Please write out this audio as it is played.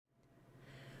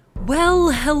Well,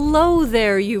 hello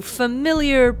there, you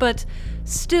familiar but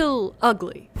still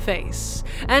ugly face,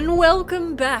 and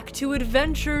welcome back to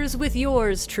Adventures with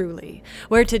yours truly,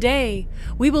 where today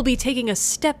we will be taking a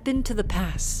step into the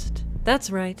past.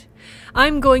 That's right,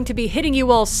 I'm going to be hitting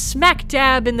you all smack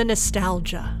dab in the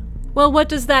nostalgia. Well, what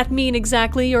does that mean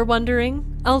exactly, you're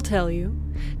wondering? I'll tell you.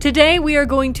 Today we are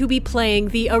going to be playing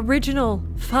the original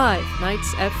Five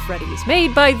Nights at Freddy's,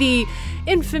 made by the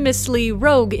infamously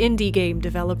rogue indie game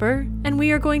developer, and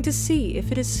we are going to see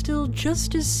if it is still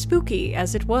just as spooky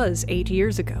as it was 8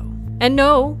 years ago. And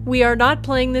no, we are not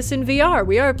playing this in VR,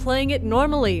 we are playing it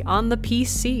normally on the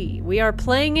PC. We are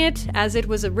playing it as it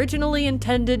was originally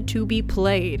intended to be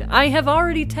played. I have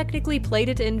already technically played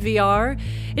it in VR.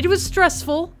 It was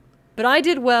stressful, but I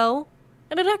did well,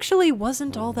 and it actually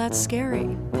wasn't all that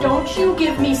scary. Don't you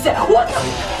give me what the?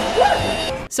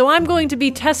 What? So I'm going to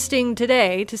be testing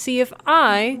today to see if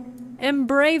I am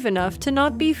brave enough to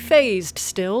not be phased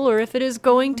still, or if it is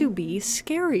going to be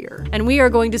scarier. And we are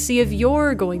going to see if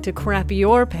you're going to crap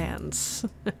your pants.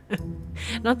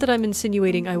 Not that I'm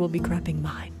insinuating I will be crapping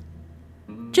mine.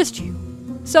 Just you.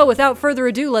 So without further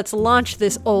ado, let's launch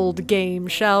this old game,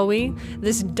 shall we?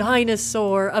 This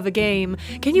dinosaur of a game.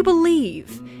 Can you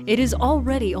believe it is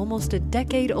already almost a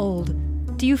decade old?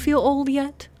 Do you feel old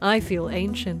yet? I feel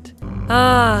ancient.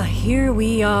 Ah, here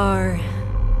we are.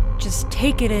 Just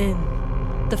take it in.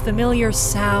 The familiar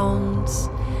sounds,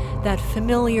 that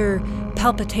familiar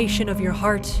palpitation of your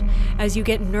heart as you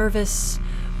get nervous,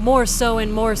 more so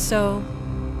and more so.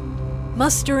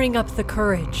 Mustering up the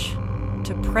courage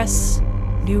to press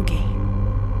new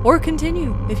game. Or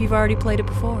continue if you've already played it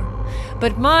before.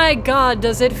 But my God,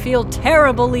 does it feel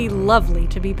terribly lovely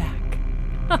to be back.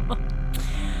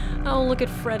 Oh, look at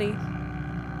Freddy.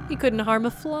 He couldn't harm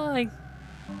a fly.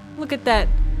 Look at that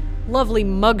lovely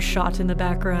mugshot in the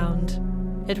background.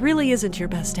 It really isn't your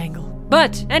best angle.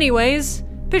 But anyways,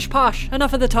 pish posh,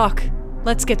 enough of the talk.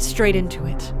 Let's get straight into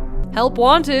it. Help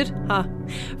wanted, huh?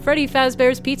 Freddy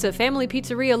Fazbear's Pizza, family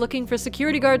pizzeria looking for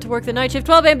security guard to work the night shift,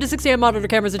 12 a.m. to 6 a.m. monitor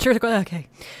cameras and okay.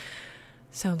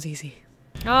 Sounds easy.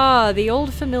 Ah, the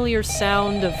old familiar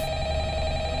sound of...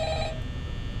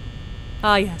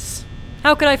 Ah, yes.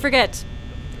 How could I forget?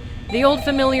 The old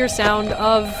familiar sound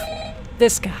of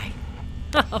this guy.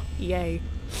 Oh, yay.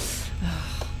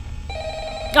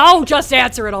 Oh, just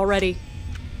answer it already.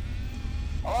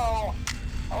 Hello?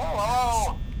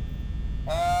 Hello?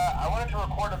 I wanted to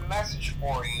record a message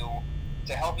for you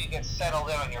to help you get settled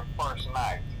in on your first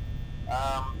night.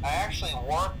 I actually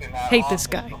worked in that hate this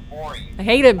guy. before you. I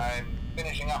hate him. I'm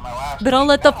finishing up my last But I'll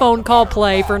let the phone call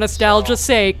play for nostalgia's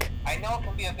sake. I know it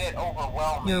can be a bit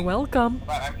overwhelming. You're welcome.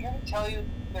 But I'm here to tell you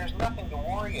there's nothing to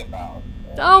worry about.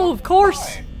 Oh, of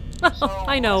course. So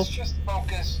I know. Let's just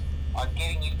focus on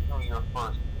getting you through your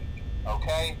first week,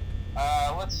 okay?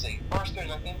 Let's see. First,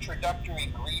 there's an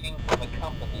introductory greeting from the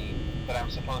company that I'm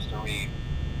supposed to read.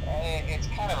 It's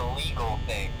kind of a legal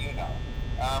thing, you know.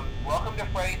 Welcome to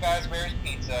Freddy Fazbear's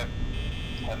Pizza,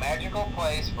 a magical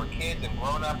place for kids and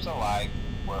grown-ups alike,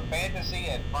 where fantasy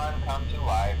and fun come to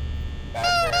life.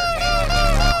 Fazbear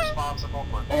is not responsible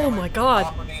for damage,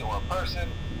 property, or person.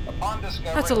 Upon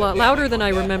discovery, that's a lot louder than I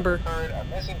remember. A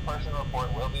missing person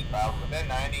report will be filed within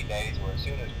 90 days, or as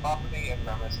soon as property and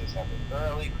premises have been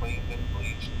thoroughly cleaned and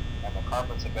bleached, and the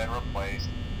carpets have been replaced.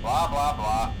 Blah blah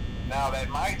blah. Now that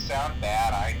might sound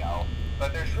bad, I know,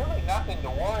 but there's really nothing to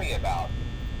worry about.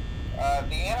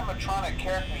 The animatronic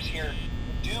characters here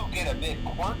do get a bit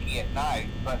quirky at night,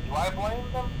 but do I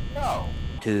blame them? No.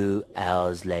 2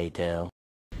 hours later.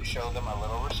 You show them a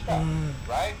little respect,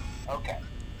 right? Okay.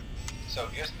 So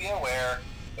just be aware,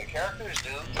 the characters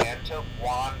do tend to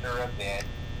wander a bit.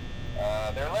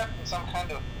 They're left in some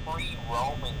kind of free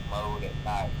roaming mode at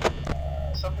night.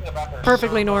 Something about their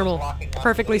perfectly normal, locking up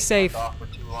perfectly safe. Off for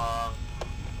too long.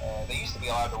 They used to be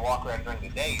allowed to walk around during the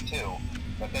day too,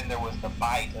 but then there was the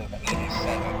bite of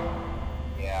 87.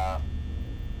 Yeah.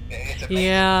 It's amazing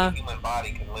the human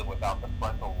body can live without the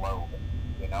frontal lobe,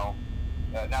 you know?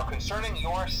 Now, concerning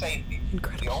your safety,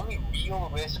 the only real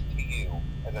risk to you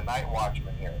as a night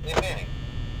watchman here, if any,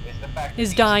 is the fact that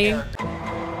these dying.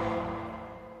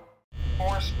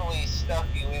 Forcefully stuff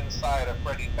you inside a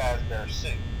Freddy Fazbear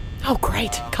suit. Oh,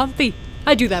 great. Comfy.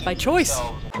 I do that by choice.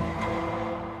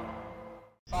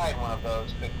 Inside one of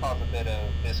those could cause a bit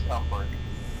of discomfort.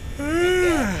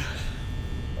 The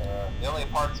only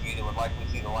parts of you that would likely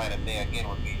see the light of day again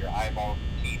would be your eyeballs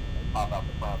and teeth that pop out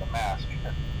the front of the mask.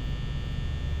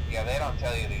 Yeah, they don't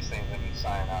tell you these things when you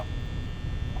sign up.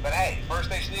 But hey, first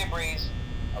station of the breeze.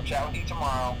 I'll chat with you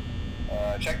tomorrow.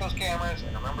 Check those cameras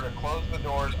and remember to close the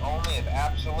doors only if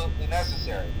absolutely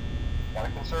necessary.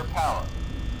 Gotta conserve power.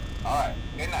 Alright,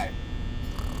 good night.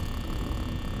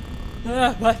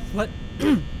 What?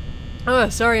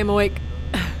 Sorry, I'm awake.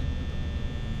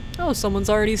 Oh, someone's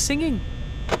already singing.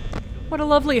 What a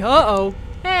lovely uh-oh.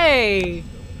 Hey!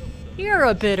 You're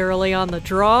a bit early on the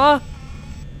draw.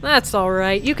 That's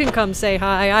alright, you can come say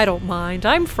hi, I don't mind.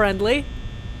 I'm friendly.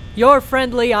 You're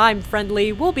friendly, I'm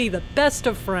friendly, we'll be the best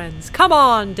of friends. Come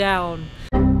on down!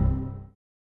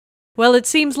 Well, it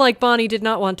seems like Bonnie did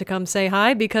not want to come say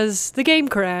hi because the game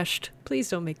crashed. Please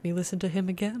don't make me listen to him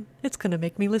again. It's gonna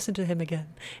make me listen to him again.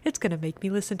 It's gonna make me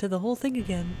listen to the whole thing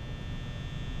again.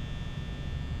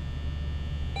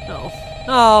 Oh.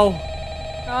 Oh.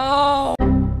 Oh!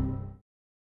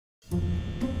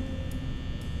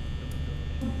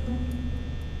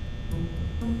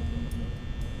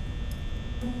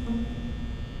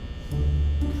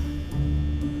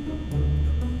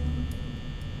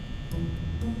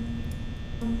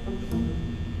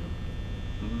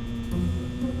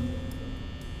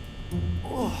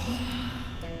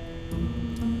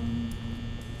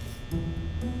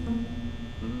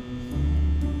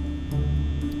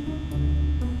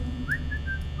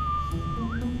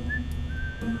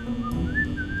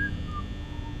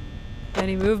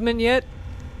 Any movement yet?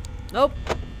 Nope.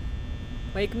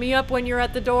 Wake me up when you're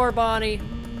at the door, Bonnie.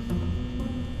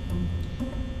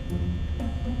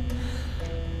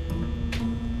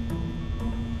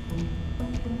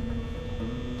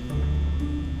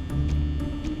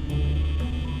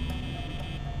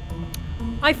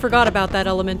 I forgot about that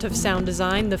element of sound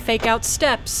design, the fake-out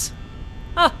steps.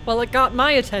 Ah, well, it got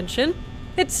my attention.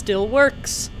 It still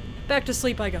works. Back to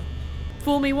sleep I go.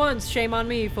 Fool me once, shame on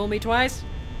me. Fool me twice,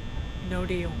 no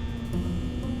deal.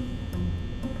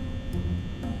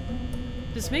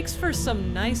 This makes for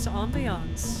some nice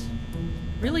ambiance.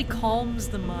 Really calms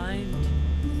the mind.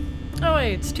 Oh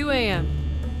wait, it's 2 a.m.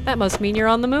 That must mean you're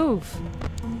on the move.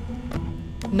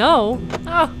 No?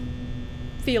 Ah,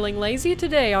 feeling lazy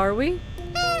today, are we?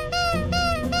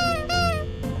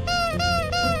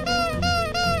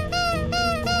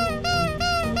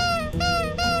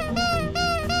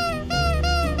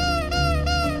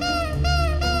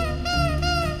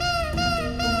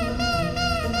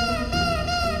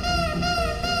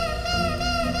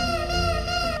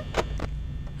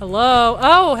 Hello?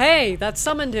 Oh, hey! That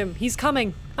summoned him. He's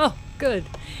coming. Oh, good.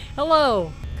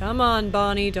 Hello. Come on,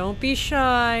 Bonnie. Don't be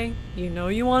shy. You know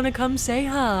you want to come say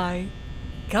hi.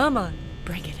 Come on.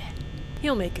 Bring it in.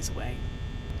 He'll make his way.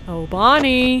 Oh,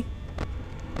 Bonnie.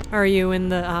 Are you in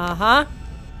the... uh-huh?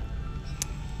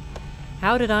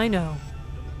 How did I know?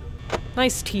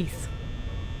 Nice teeth.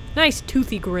 Nice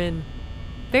toothy grin.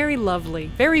 Very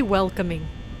lovely. Very welcoming.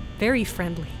 Very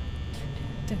friendly.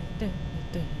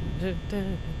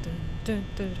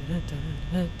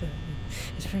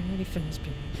 It's Freddy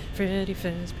Fazbear, Freddy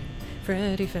Fazbear,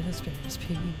 Freddy Fazbear's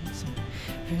Pizza,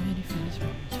 Freddy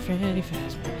Fazbear, Freddy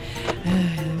Fazbear.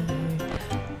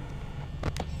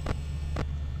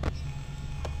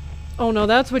 Oh no,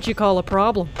 that's what you call a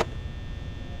problem.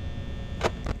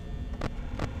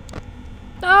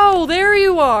 Oh, there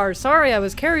you are! Sorry, I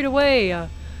was carried away,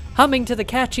 humming to the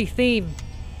catchy theme.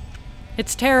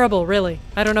 It's terrible, really.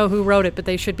 I don't know who wrote it, but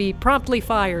they should be promptly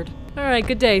fired. Alright,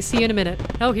 good day. See you in a minute.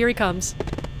 Oh, here he comes.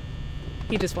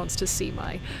 He just wants to see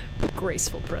my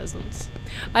graceful presence.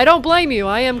 I don't blame you.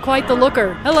 I am quite the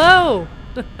looker. Hello!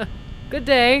 Good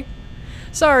day.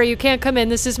 Sorry, you can't come in.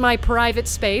 This is my private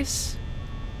space.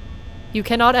 You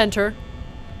cannot enter.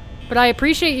 But I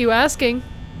appreciate you asking.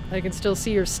 I can still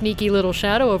see your sneaky little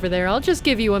shadow over there. I'll just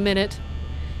give you a minute.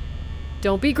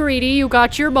 Don't be greedy, you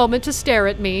got your moment to stare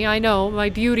at me. I know, my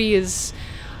beauty is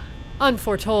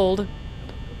unforetold.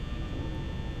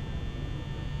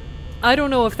 I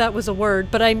don't know if that was a word,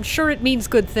 but I'm sure it means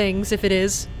good things if it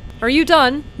is. Are you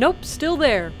done? Nope, still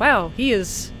there. Wow, he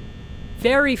is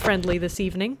very friendly this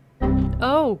evening.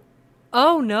 Oh.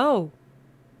 Oh no.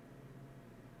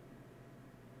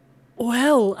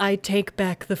 Well, I take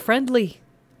back the friendly.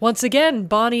 Once again,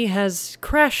 Bonnie has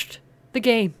crashed the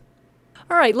game.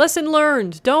 Alright, lesson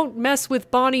learned. Don't mess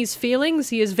with Bonnie's feelings.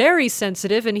 He is very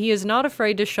sensitive and he is not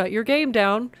afraid to shut your game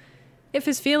down if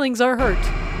his feelings are hurt.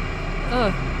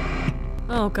 Ugh.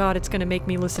 Oh god, it's gonna make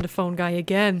me listen to Phone Guy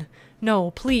again.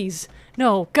 No, please.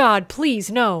 No, God, please,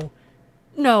 no.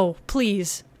 No,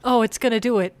 please. Oh, it's gonna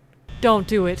do it. Don't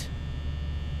do it.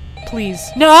 Please.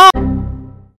 No!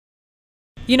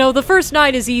 You know, the first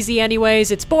night is easy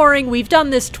anyways. It's boring. We've done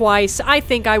this twice. I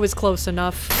think I was close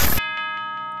enough.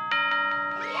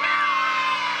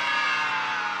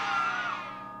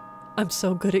 I'm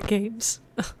so good at games.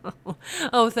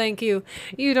 Oh, thank you.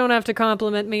 You don't have to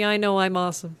compliment me. I know I'm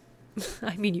awesome.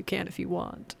 I mean, you can if you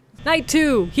want. Night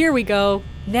 2, here we go.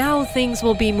 Now things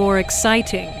will be more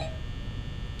exciting.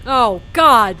 Oh,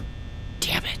 God.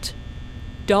 Damn it.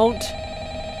 Don't.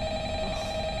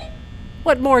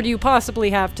 What more do you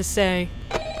possibly have to say?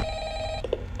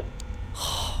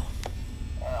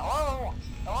 Hello?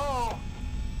 Hello?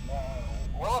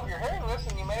 Well, if you're hearing this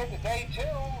and you made it to day 2,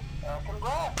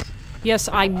 congrats. Yes,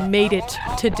 I made it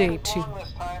to day 2.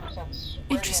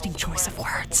 Interesting choice of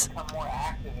words.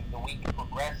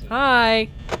 Hi.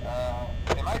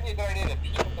 It might be a good idea to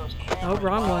peek at those cameras. Oh,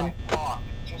 wrong while one. I talk,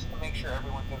 just to make sure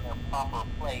everyone's in their proper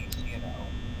place, you know.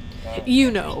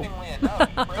 You know. Interestingly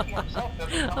enough, Freddy himself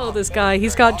doesn't come Oh, off this very, guy,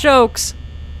 he's very got often. jokes.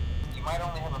 You might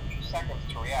only have a few seconds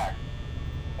to react.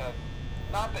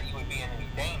 Not that you would be in any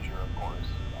danger, of course.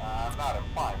 I'm not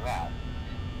implying that.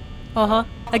 Uh-huh.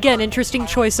 Again, interesting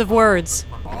choice of words.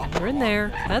 You're in there.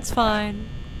 That's fine.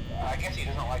 I guess he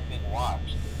doesn't like being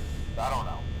watched. I don't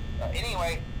know.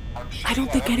 Anyway, I'm sure I don't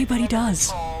you think have anybody everything under does.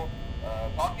 control.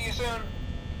 Talk to you soon.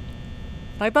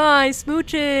 Bye-bye,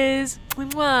 smooches.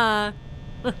 Mwah.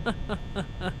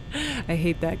 I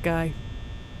hate that guy.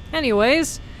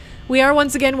 Anyways, we are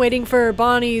once again waiting for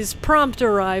Bonnie's prompt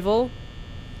arrival.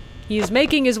 He is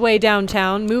making his way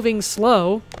downtown, moving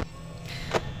slow.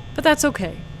 But that's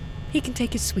okay. He can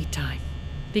take his sweet time.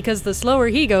 Because the slower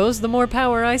he goes, the more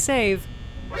power I save.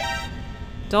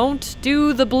 Don't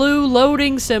do the blue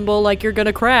loading symbol like you're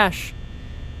gonna crash.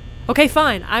 Okay,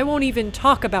 fine. I won't even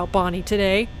talk about Bonnie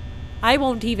today. I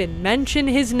won't even mention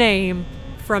his name.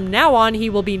 From now on, he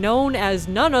will be known as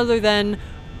none other than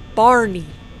Barney.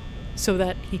 So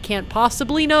that he can't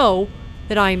possibly know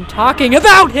that I'm talking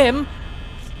about him.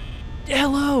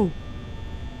 Hello,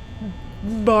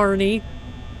 Barney.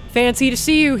 Fancy to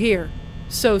see you here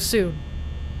so soon.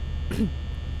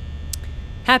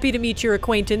 Happy to meet your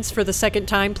acquaintance for the second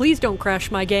time. Please don't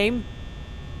crash my game.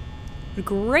 Would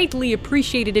greatly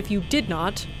appreciate it if you did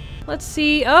not. Let's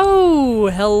see. Oh,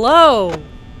 hello.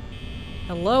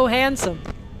 Hello, handsome.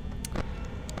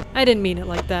 I didn't mean it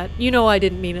like that. You know I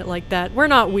didn't mean it like that. We're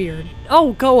not weird.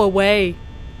 Oh, go away.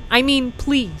 I mean,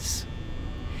 please.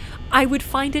 I would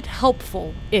find it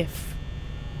helpful if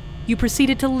you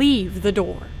proceeded to leave the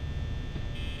door.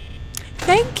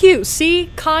 Thank you.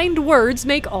 See, kind words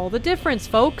make all the difference,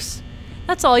 folks.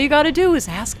 That's all you gotta do is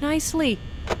ask nicely.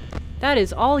 That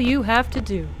is all you have to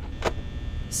do.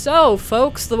 So,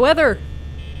 folks, the weather.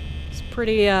 It's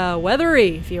pretty,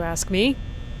 weathery, if you ask me.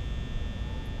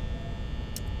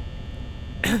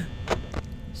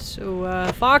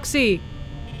 So, Foxy,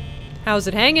 how's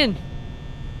it hanging?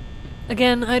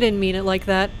 Again, I didn't mean it like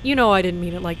that. You know I didn't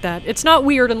mean it like that. It's not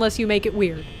weird unless you make it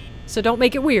weird. So don't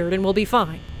make it weird and we'll be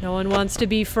fine. No one wants to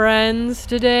be friends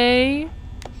today?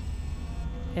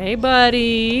 Hey,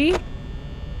 buddy.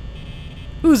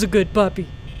 Who's a good puppy?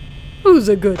 Who's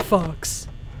a good fox?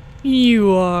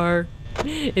 You are.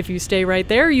 If you stay right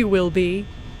there, you will be.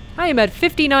 I am at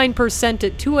 59%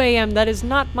 at 2 a.m. That is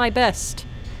not my best.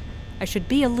 I should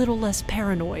be a little less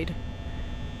paranoid.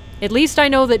 At least I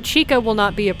know that Chica will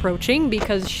not be approaching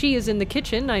because she is in the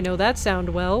kitchen. I know that sound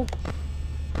well.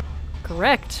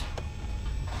 Correct.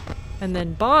 And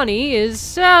then Bonnie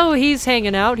is... oh, he's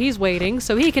hanging out. He's waiting,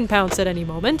 so he can pounce at any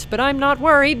moment. But I'm not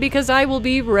worried because I will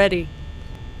be ready.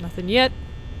 Nothing yet.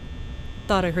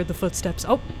 Thought I heard the footsteps.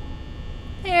 Oh.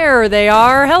 There they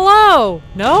are. Hello.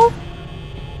 No?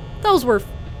 Those were...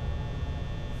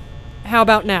 How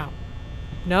about now?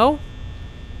 No?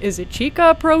 Is it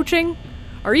Chica approaching?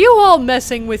 Are you all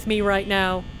messing with me right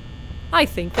now? I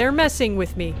think they're messing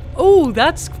with me. Oh,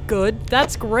 that's good.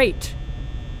 That's great.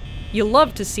 You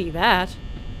love to see that.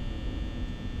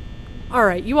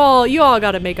 Alright, you all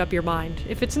gotta make up your mind.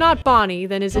 If it's not Bonnie,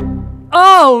 then is it...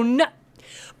 Oh, no!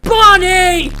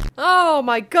 Bonnie! Oh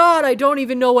my god, I don't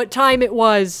even know what time it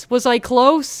was. Was I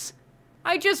close?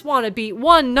 I just want to beat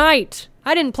one night.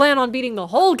 I didn't plan on beating the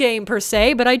whole game per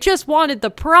se, but I just wanted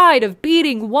the pride of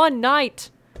beating one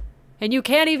night. And you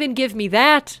can't even give me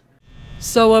that?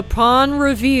 So upon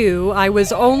review, I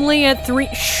was only at 3...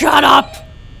 Shut up!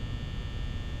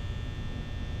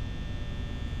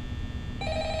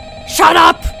 Shut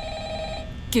up!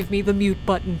 Give me the mute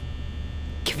button.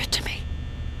 Give it to me.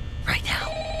 Right now.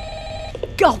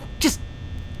 Go! Just...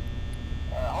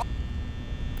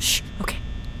 Shh, okay.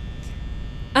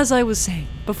 As I was saying,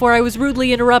 before I was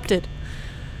rudely interrupted,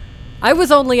 I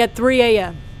was only at 3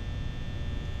 a.m.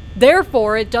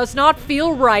 Therefore, it does not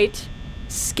feel right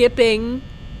skipping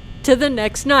to the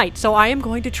next night. So I am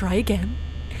going to try again.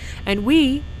 And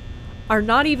we are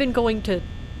not even going to...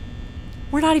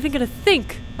 We're not even going to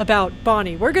think about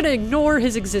Bonnie. We're going to ignore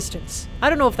his existence. I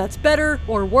don't know if that's better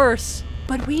or worse,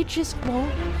 but we just won't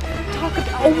talk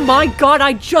about— Oh my god,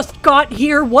 I just got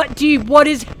here! What do you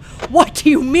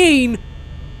mean?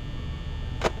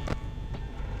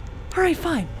 Alright,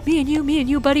 fine. Me and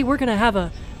you, buddy, we're gonna have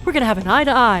an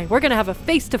eye-to-eye. We're gonna have a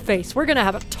face-to-face. We're gonna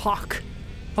have a talk.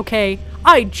 Okay?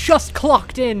 I just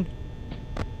clocked in.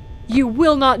 You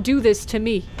will not do this to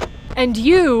me. And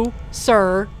you,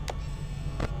 sir—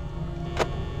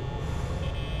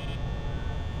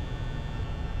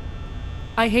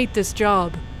 I hate this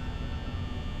job.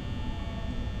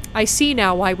 I see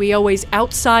now why we always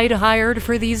outside hired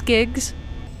for these gigs.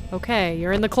 Okay,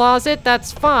 you're in the closet?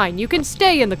 That's fine. You can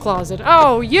stay in the closet.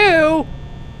 Oh, you!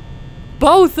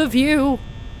 Both of you!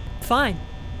 Fine.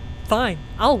 Fine.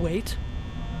 I'll wait.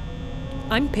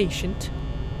 I'm patient.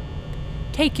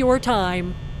 Take your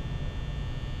time.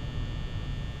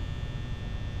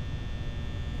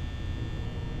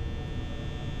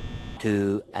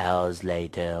 Two hours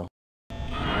later.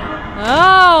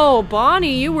 Oh,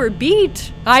 Bonnie, you were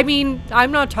beat. I mean,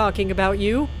 I'm not talking about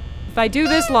you. If I do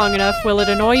this long enough, will it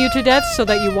annoy you to death so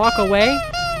that you walk away?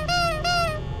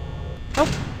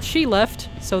 Oh, she left,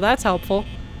 so that's helpful.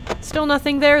 Still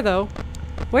nothing there, though.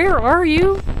 Where are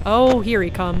you? Oh, here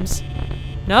he comes.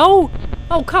 No?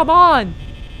 Oh, come on!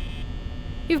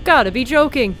 You've got to be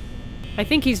joking. I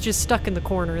think he's just stuck in the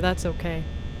corner. That's okay.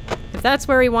 If that's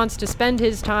where he wants to spend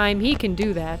his time, he can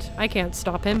do that. I can't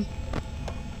stop him.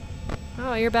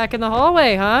 Oh, you're back in the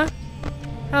hallway, huh?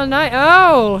 How nice—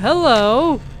 Oh,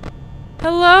 hello!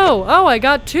 Hello! Oh, I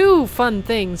got two fun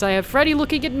things. I have Freddy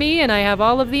looking at me, and I have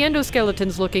all of the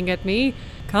endoskeletons looking at me.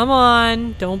 Come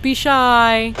on, don't be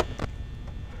shy.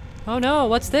 Oh no,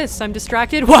 what's this? I'm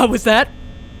distracted. What was that?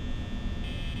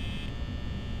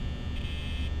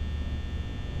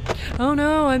 Oh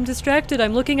no, I'm distracted.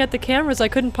 I'm looking at the cameras. I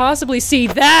couldn't possibly see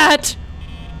that!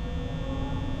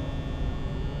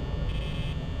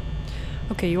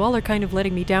 Okay, you all are kind of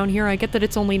letting me down here. I get that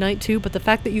it's only night 2, but the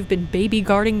fact that you've been baby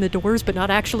guarding the doors but not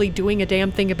actually doing a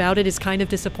damn thing about it is kind of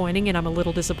disappointing, and I'm a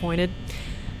little disappointed.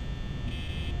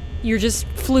 You're just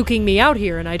fluking me out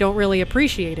here, and I don't really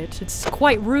appreciate it. It's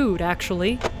quite rude,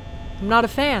 actually. I'm not a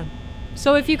fan.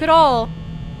 So if you could all—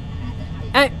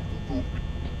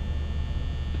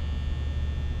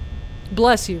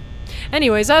 Bless you.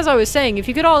 Anyways, as I was saying, if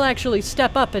you could all actually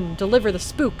step up and deliver the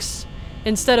spooks,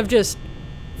 instead of just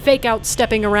fake out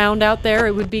stepping around out there,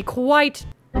 it would be quite—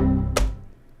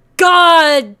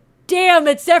 God damn,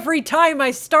 it's every time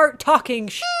I start talking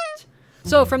shit.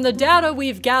 So from the data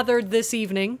we've gathered this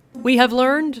evening, we have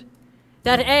learned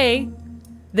that A,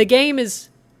 the game is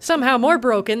somehow more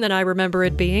broken than I remember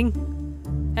it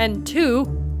being, and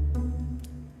 2,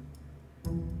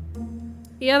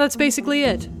 yeah, that's basically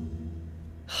it.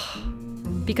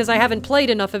 Because I haven't played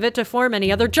enough of it to form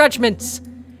any other judgments.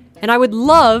 And I would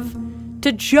love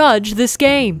to judge this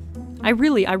game. I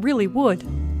really would.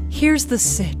 Here's the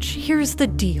sitch. Here's the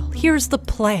deal. Here's the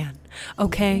plan.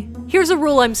 Okay? Here's a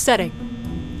rule I'm setting.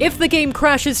 If the game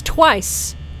crashes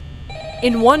twice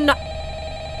in one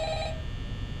night—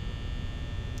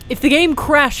 If the game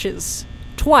crashes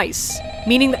twice,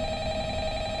 meaning that—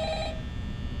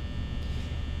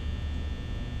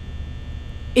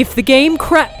 If the game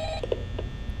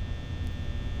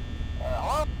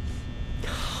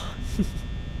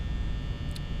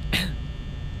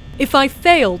If I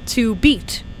fail to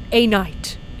beat a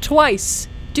night twice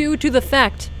due to the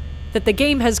fact that the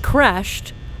game has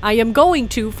crashed, I am going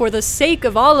to, for the sake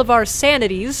of all of our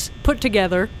sanities put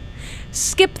together,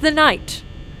 skip the night,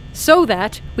 so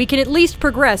that we can at least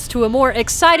progress to a more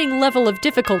exciting level of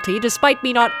difficulty despite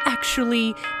me not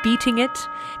actually beating it,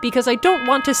 because I don't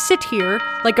want to sit here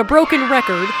like a broken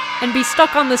record and be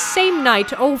stuck on the same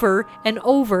night over and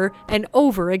over and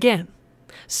over again.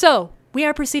 So, we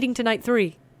are proceeding to night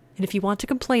 3. And if you want to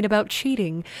complain about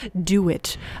cheating, do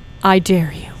it. I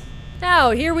dare you.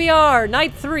 Now, here we are,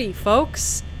 night 3,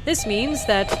 folks. This means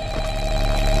that—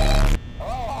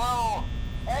 Oh,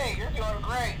 hey, you're doing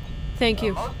great. Thank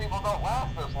you. Most people don't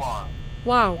last this long.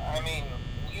 Wow. I mean,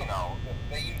 you know,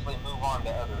 they usually move on to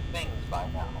other things by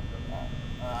now.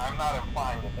 I'm not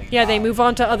implying that they— Yeah, they move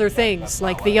on to other things,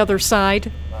 like the other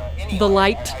side, anyway, the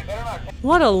light. I better not—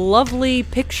 What a lovely,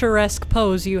 picturesque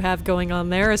pose you have going on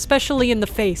there, especially in the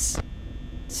face.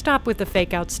 Stop with the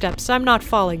fake-out steps. I'm not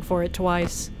falling for it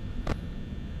twice.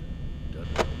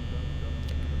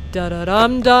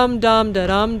 Da-da-dum-dum-dum,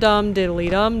 da-dum-dum,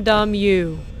 diddly-dum-dum,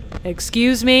 you.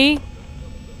 Excuse me?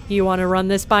 You want to run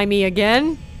this by me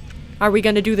again? Are we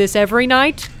going to do this every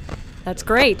night? That's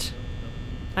great.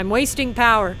 I'm wasting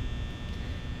power.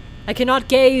 I cannot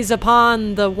gaze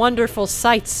upon the wonderful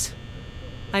sights.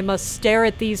 I must stare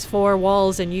at these 4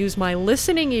 walls and use my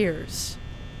listening ears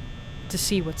to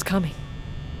see what's coming.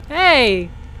 Hey!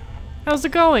 How's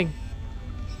it going?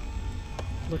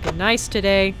 Looking nice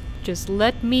today. Just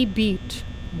let me beat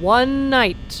one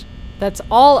night. That's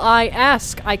all I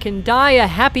ask. I can die a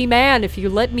happy man if you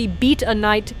let me beat a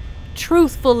night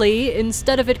truthfully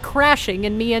instead of it crashing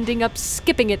and me ending up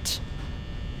skipping it.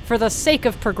 For the sake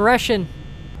of progression.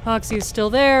 Foxy is still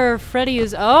there. Freddy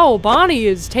is... Oh, Bonnie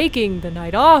is taking the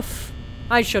night off.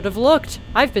 I should have looked.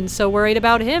 I've been so worried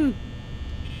about him.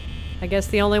 I guess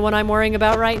the only one I'm worrying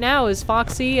about right now is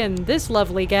Foxy and this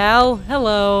lovely gal.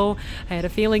 Hello. I had a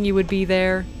feeling you would be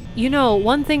there. You know,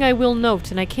 one thing I will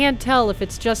note, and I can't tell if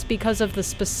it's just because of the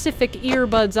specific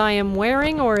earbuds I am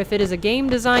wearing or if it is a game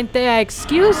design thing.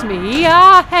 Excuse me.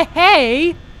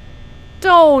 Hey!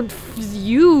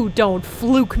 You don't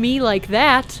fluke me like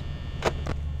that.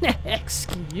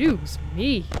 Excuse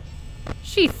me.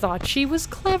 She thought she was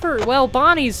clever. Well,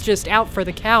 Bonnie's just out for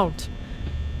the count.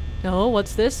 No,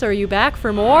 what's this? Are you back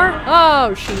for more?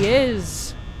 Oh, she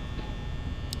is.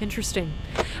 Interesting.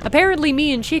 Apparently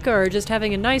me and Chica are just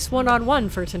having a nice one-on-one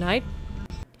for tonight.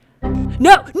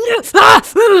 No! No!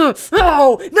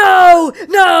 Ah! No!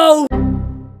 No!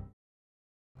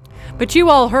 But you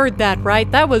all heard that,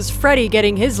 right? That was Freddy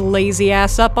getting his lazy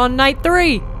ass up on night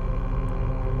 3.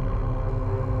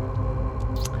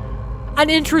 An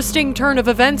interesting turn of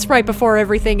events right before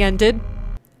everything ended.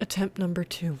 Attempt number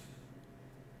 2.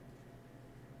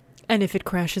 And if it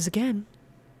crashes again,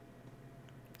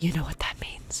 you know what that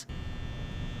means.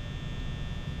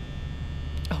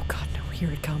 Oh god, no, here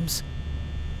it comes.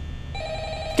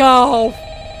 Go!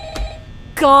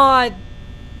 God!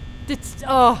 It's,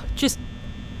 oh, just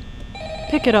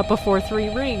pick it up before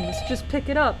 3 rings. Just pick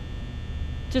it up.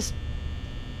 Just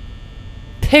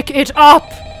pick it up!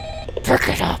 Pick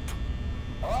it up!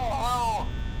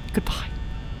 Goodbye.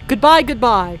 Goodbye,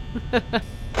 goodbye.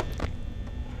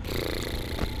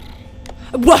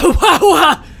 Whoa,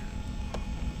 whoa,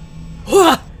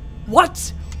 whoa!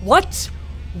 What? What?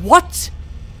 What?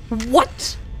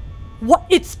 What? What?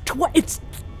 It's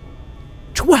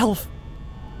 12.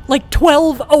 Like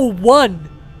 12:01.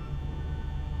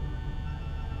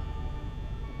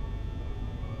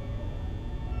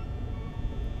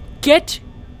 Get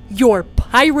your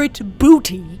pirate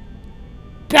booty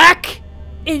back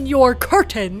in your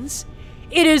curtains.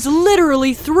 It is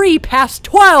literally 3 past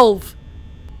 12.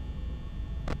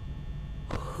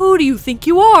 Who do you think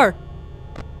you are?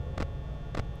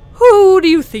 Who do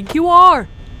you think you are?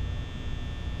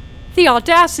 The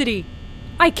audacity!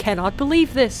 I cannot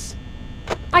believe this.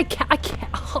 I can't,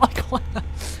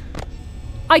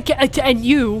 and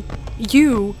you.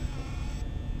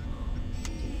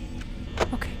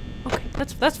 Okay,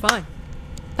 that's fine.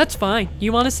 That's fine.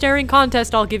 You want a staring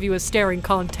contest? I'll give you a staring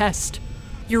contest.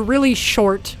 You're really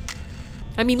short.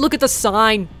 I mean, look at the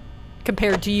sign.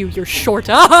 Compared to you, you're short.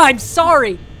 Ah, I'm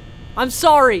sorry! I'm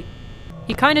sorry!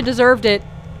 He kinda deserved it.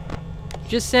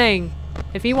 Just saying.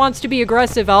 If he wants to be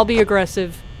aggressive, I'll be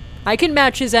aggressive. I can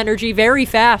match his energy very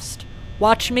fast.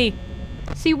 Watch me.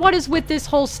 See, what is with this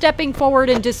whole stepping forward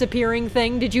and disappearing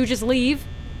thing? Did you just leave?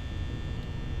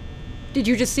 Did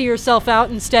you just see yourself out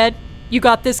instead? You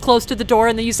got this close to the door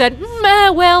and then you said,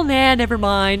 well, nah, never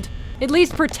mind. At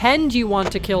least pretend you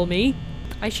want to kill me.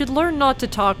 I should learn not to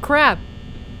talk crap.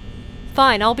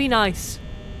 Fine, I'll be nice.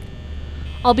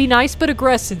 I'll be nice but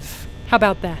aggressive. How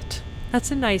about that?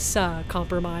 That's a nice,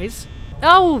 compromise.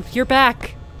 Oh, you're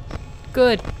back.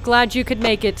 Good. Glad you could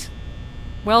make it.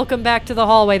 Welcome back to the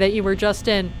hallway that you were just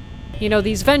in. You know,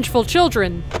 these vengeful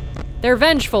children, they're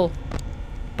vengeful,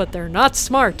 but they're not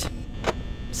smart.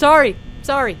 Sorry,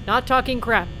 not talking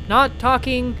crap. Not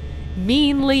talking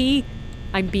meanly.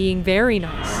 I'm being very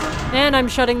nice. And I'm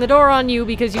shutting the door on you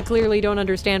because you clearly don't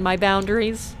understand my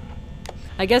boundaries.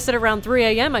 I guess at around 3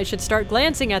 a.m. I should start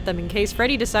glancing at them in case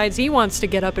Freddy decides he wants to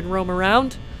get up and roam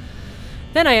around.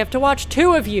 Then I have to watch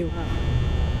 2 of you.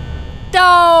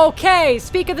 Okay,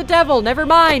 speak of the devil. Never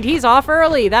mind, he's off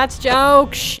early. That's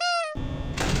joke. Shh.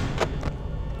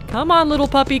 Come on, little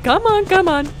puppy. Come on, come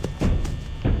on.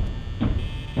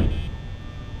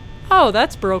 Oh,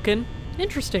 that's broken.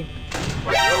 Interesting.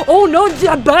 Oh no,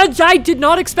 I did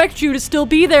not expect you to still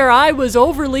be there. I was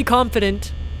overly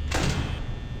confident.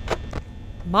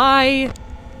 My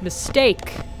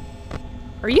mistake.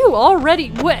 Are you already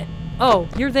what? Oh,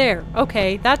 you're there.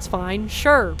 Okay, that's fine.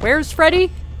 Sure. Where's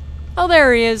Freddy? Oh,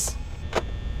 there he is.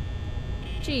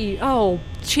 Gee, oh,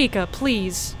 Chica,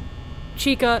 please.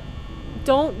 Chica,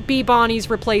 don't be Bonnie's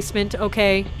replacement,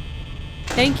 okay?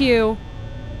 Thank you.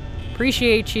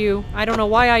 Appreciate you. I don't know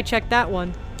why I checked that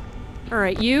one.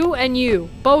 Alright, you and you.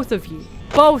 Both of you.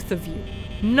 Both of you.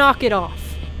 Knock it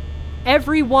off.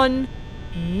 Everyone,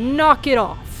 knock it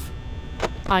off.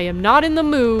 I am not in the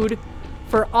mood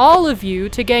for all of you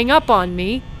to gang up on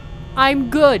me. I'm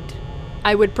good.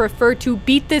 I would prefer to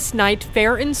beat this night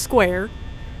fair and square.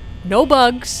 No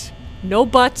bugs, no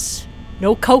butts,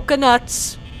 no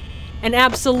coconuts, and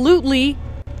absolutely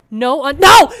no I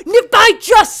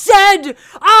just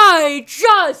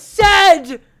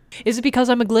said! Is it because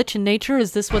I'm a glitch in nature?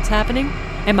 Is this what's happening?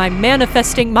 Am I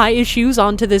manifesting my issues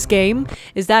onto this game?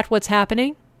 Is that what's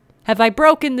happening? Have I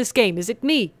broken this game? Is it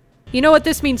me? You know what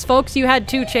this means, folks? You had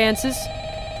 2 chances.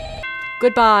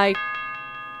 Goodbye.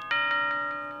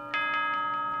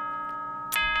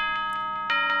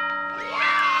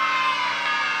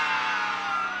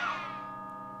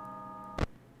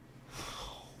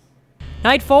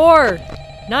 Night 4!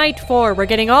 Night 4. We're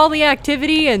getting all the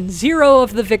activity and 0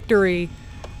 of the victory.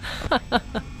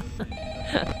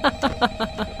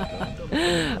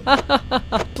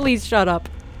 Please shut up.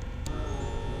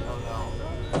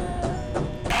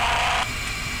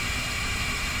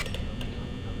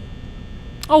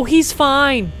 Oh, he's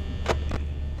fine.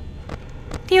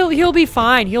 He'll be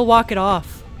fine. He'll walk it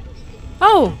off.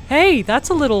 Oh, hey, that's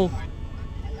a little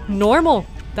normal.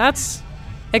 That's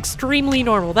extremely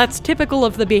normal. That's typical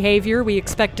of the behavior we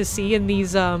expect to see in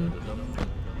these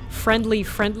friendly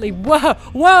whoa,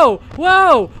 whoa,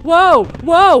 whoa, whoa,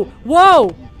 whoa,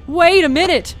 whoa. Wait a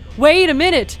minute. Wait a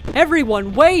minute.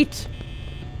 Everyone, wait.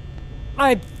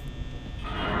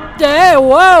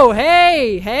 Whoa,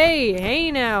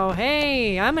 hey now,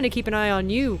 hey. I'm gonna keep an eye on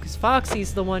you, because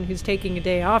Foxy's the one who's taking a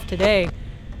day off today.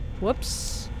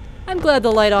 Whoops. I'm glad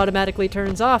the light automatically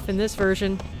turns off in this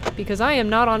version, because I am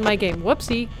not on my game.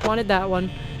 Whoopsie, wanted that one.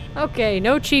 Okay,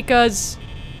 no chicas.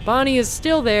 Bonnie is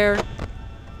still there.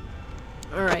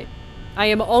 Alright. I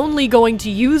am only going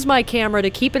to use my camera to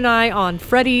keep an eye on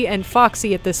Freddy and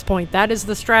Foxy at this point. That is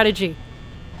the strategy.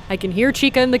 I can hear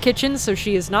Chica in the kitchen, so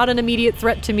she is not an immediate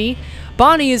threat to me.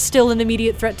 Bonnie is still an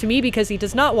immediate threat to me because he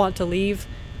does not want to leave.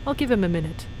 I'll give him a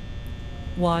minute.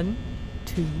 1,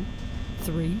 2,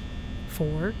 3,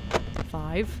 4,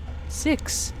 5,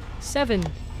 6, 7,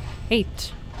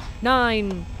 8,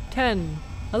 9, 10,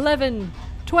 11,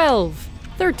 12,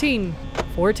 13,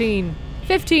 14,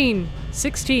 15,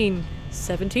 16,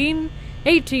 17,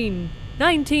 18,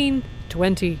 19,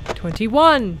 20,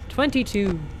 21,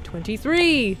 22,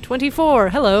 23, 24,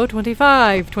 hello,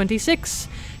 25, 26,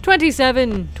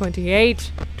 27,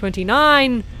 28,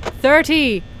 29,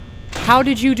 30. How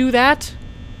did you do that?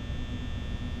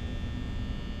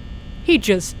 He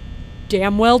just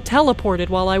damn well teleported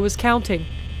while I was counting.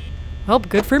 Well,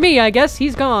 good for me, I guess.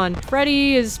 He's gone.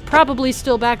 Freddy is probably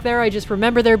still back there. I just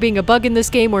remember there being a bug in this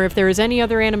game where if there is any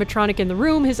other animatronic in the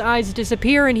room, his eyes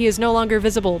disappear and he is no longer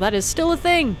visible. That is still a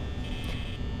thing.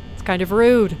 It's kind of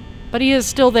rude. But he is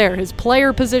still there. His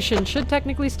player position should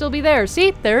technically still be there.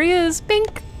 See? There he is.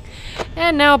 Pink.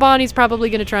 And now Bonnie's probably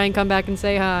going to try and come back and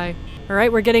say hi.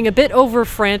 Alright, we're getting a bit over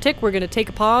frantic. We're going to take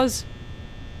a pause.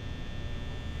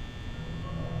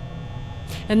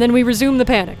 And then we resume the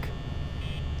panic.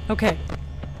 Okay.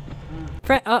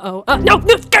 Uh-oh. No!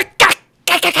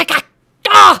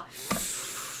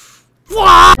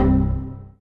 Ah!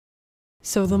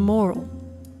 So the moral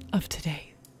of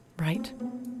today, right?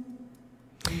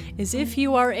 Is if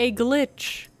you are a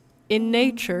glitch in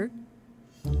nature,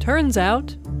 turns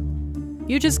out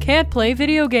you just can't play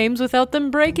video games without them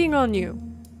breaking on you.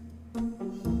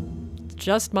 It's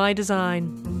just my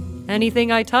design.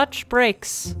 Anything I touch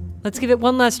breaks. Let's give it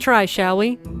one last try, shall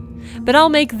we? But I'll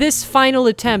make this final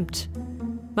attempt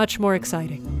much more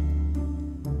exciting.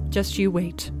 Just you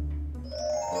wait.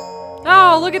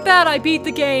 Oh, look at that! I beat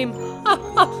the game!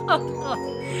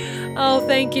 Oh,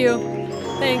 thank you.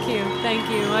 Thank you, thank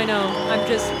you. I know.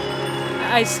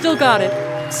 I still got it.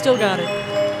 Still got it.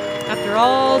 After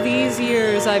all these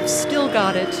years, I've still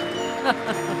got it.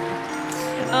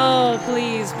 Oh,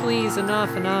 please, please,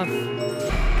 enough, enough.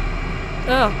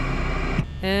 Oh.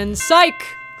 And psych!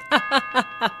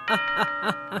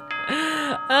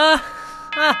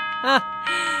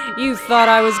 You thought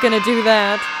I was gonna do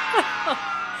that.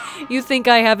 You think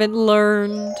I haven't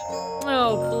learned?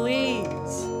 Oh, please.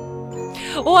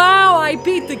 Wow, I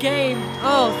beat the game.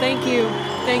 Oh, thank you.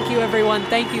 Thank you, everyone.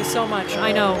 Thank you so much.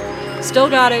 I know. Still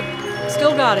got it.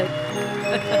 Still got it.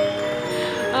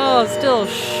 Oh, still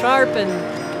sharp and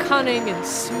cunning and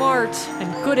smart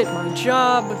and good at my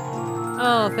job.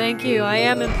 Oh, thank you. I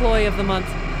am Employee of the Month.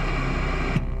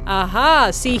 Aha!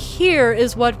 See, here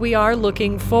is what we are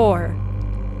looking for.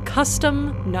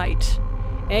 Custom night.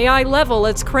 AI level,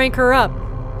 let's crank her up.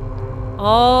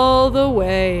 All the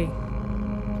way.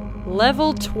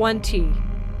 Level 20.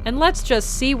 And let's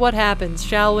just see what happens,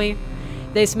 shall we?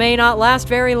 This may not last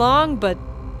very long, but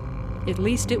At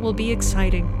least it will be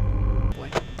exciting.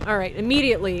 Alright,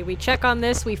 immediately, we check on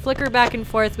this, we flicker back and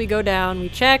forth, we go down, we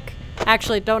check.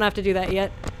 Actually, don't have to do that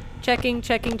yet. Checking,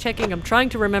 checking, checking. I'm trying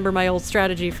to remember my old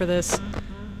strategy for this.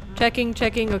 Checking,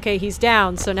 checking. Okay, he's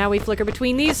down, so now we flicker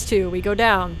between these two. We go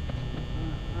down.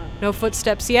 No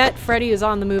footsteps yet. Freddy is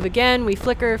on the move again. We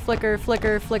flicker, flicker,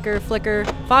 flicker, flicker, flicker.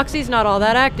 Foxy's not all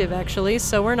that active, actually,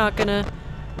 so we're not gonna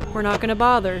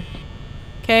bother.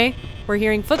 Okay, we're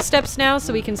hearing footsteps now,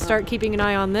 so we can start keeping an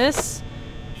eye on this.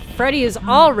 Freddy is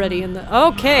already in the...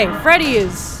 Okay, Freddy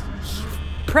is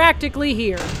practically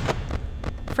here.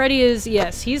 Freddy is...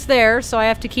 Yes, he's there, so I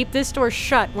have to keep this door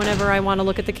shut whenever I want to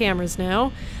look at the cameras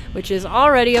now, which is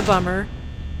already a bummer.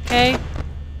 Okay.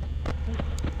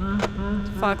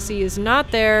 Foxy is not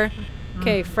there.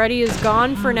 Okay, Freddy is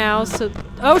gone for now, so...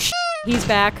 Oh, he's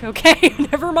back. Okay,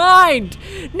 never mind!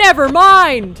 Never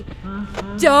mind!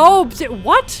 Oh,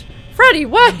 what? Freddy,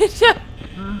 what?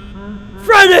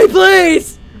 Freddy,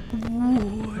 please!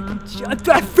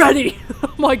 Freddy!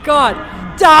 Oh my god!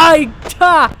 Die!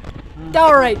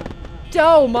 Alright.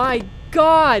 Oh my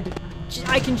god!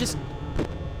 I can just...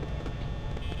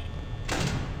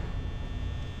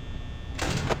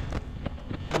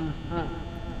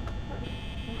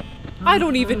 I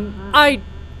don't even...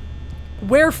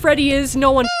 Where Freddy is,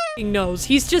 no one knows.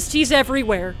 He's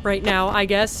everywhere right now, I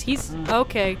guess. He's...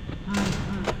 Okay.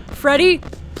 Freddy,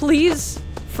 please,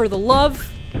 for the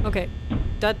love... Okay.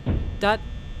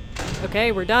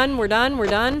 Okay, we're done, we're done, we're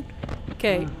done.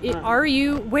 Okay, are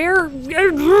you... Where...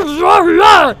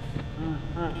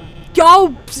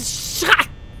 Go! Shh!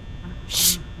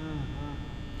 Shh!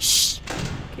 Shh!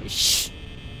 Okay, shh!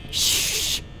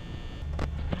 Shh!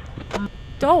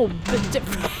 Oh,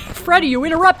 Freddy, you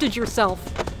interrupted yourself!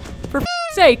 For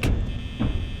f***'s sake!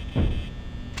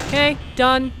 Okay,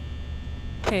 done.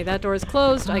 Okay, that door is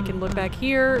closed. I can look back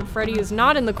here. Freddy is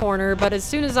not in the corner, but as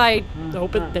soon as I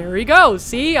open... There he goes!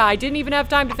 See? I didn't even have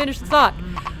time to finish the thought.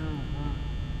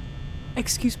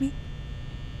 Excuse me?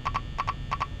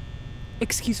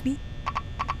 Excuse me?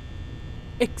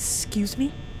 Excuse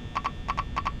me?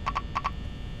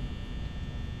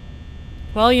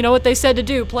 Well, you know what they said to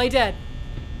do. Play dead.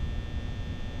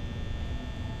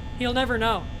 He'll never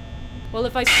know. Well,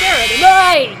 if I stare at him...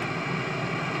 Hey!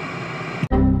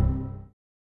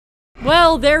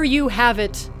 Well, there you have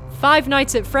it. Five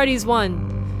Nights at Freddy's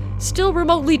 1. Still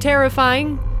remotely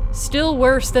terrifying. Still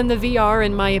worse than the VR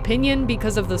in my opinion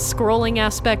because of the scrolling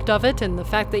aspect of it and the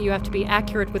fact that you have to be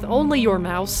accurate with only your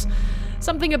mouse.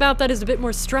 Something about that is a bit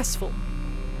more stressful.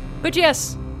 But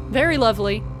yes, very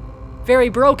lovely. Very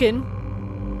broken.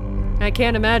 I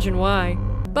can't imagine why.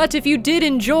 But if you did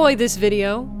enjoy this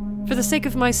video, for the sake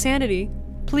of my sanity,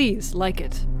 please like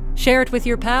it. Share it with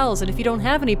your pals, and if you don't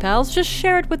have any pals, just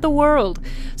share it with the world,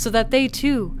 so that they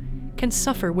too can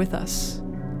suffer with us.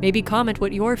 Maybe comment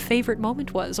what your favorite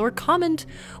moment was, or comment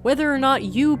whether or not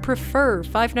you prefer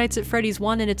Five Nights at Freddy's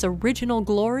 1 in its original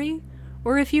glory,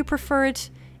 or if you prefer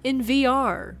it in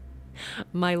VR.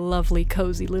 My lovely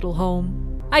cozy little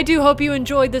home. I do hope you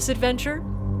enjoyed this adventure,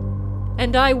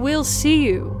 and I will see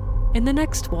you in the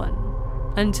next one.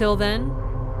 Until then,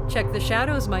 check the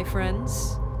shadows, my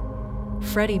friends.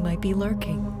 Freddy might be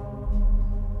lurking.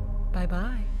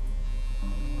 Bye-bye.